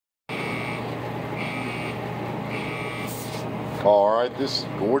Alright, this is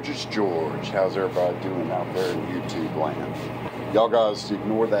Gorgeous George. How's everybody doing out there in YouTube land? Y'all guys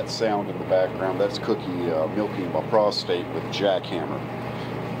ignore that sound in the background. That's Cookie milking my prostate with a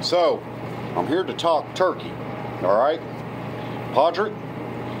jackhammer. So, I'm here to talk turkey. Alright? Podrick,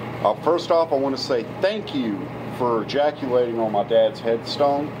 first off I want to say thank you for ejaculating on my dad's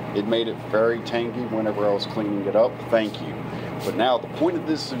headstone. It made it very tangy whenever I was cleaning it up. Thank you. But now the point of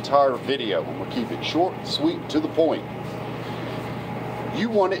this entire video, I'm going to keep it short, sweet, to the point. You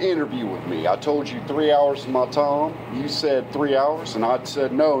want to interview with me. I told you 3 hours of my time. You said 3 hours, and I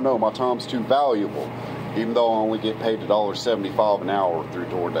said no, my time's too valuable, even though I only get paid $1.75 an hour through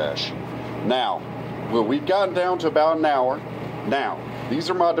DoorDash. Now, well, we've gotten down to about an hour. Now, these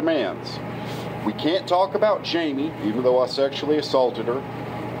are my demands. We can't talk about Jamie, even though I sexually assaulted her.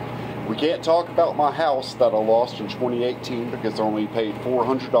 We can't talk about my house that I lost in 2018 because I only paid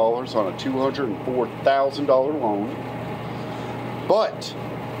 $400 on a $204,000 loan. But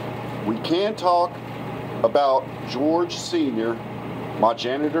we can talk about George Sr., my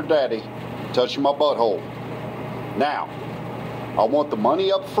janitor daddy, touching my butthole. Now, I want the money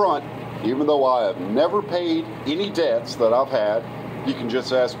up front, even though I have never paid any debts that I've had. You can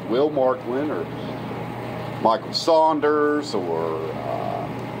just ask Will Marklin or Michael Saunders or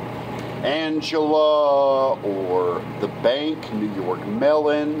Angela or the bank, New York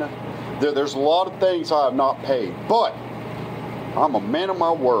Mellon. There's a lot of things I have not paid, but I'm a man of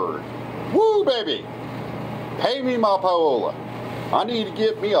my word. Woo, baby! Pay me my payola. I need to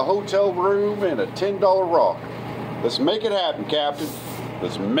get me a hotel room and a $10 rock. Let's make it happen, Captain.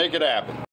 Let's make it happen.